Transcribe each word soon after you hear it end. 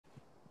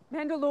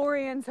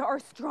Mandalorians are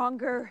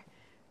stronger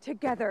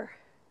together.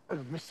 A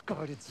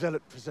misguided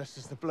zealot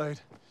possesses the blade.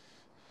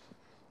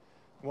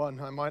 One,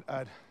 I might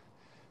add,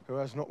 who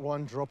has not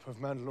one drop of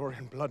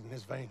Mandalorian blood in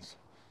his veins.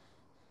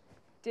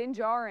 Din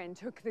Djarin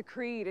took the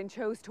creed and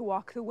chose to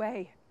walk the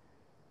way.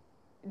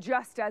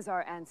 Just as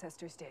our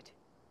ancestors did.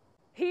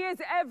 He is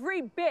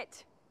every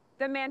bit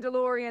the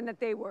Mandalorian that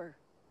they were.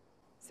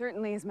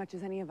 Certainly as much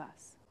as any of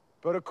us.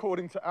 But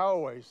according to our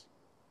ways,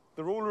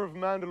 the ruler of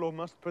Mandalore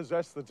must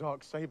possess the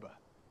dark saber.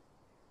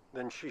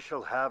 Then she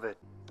shall have it.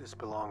 This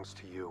belongs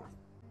to you.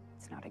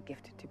 It's not a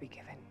gift to be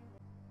given.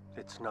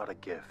 It's not a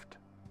gift.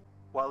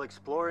 While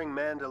exploring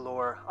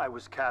Mandalore, I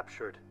was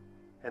captured,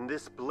 and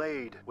this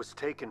blade was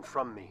taken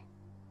from me.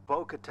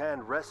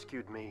 Katan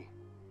rescued me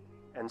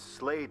and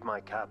slayed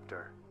my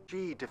captor.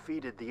 She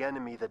defeated the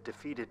enemy that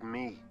defeated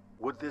me.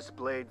 Would this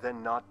blade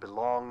then not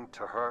belong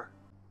to her?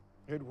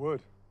 It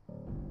would.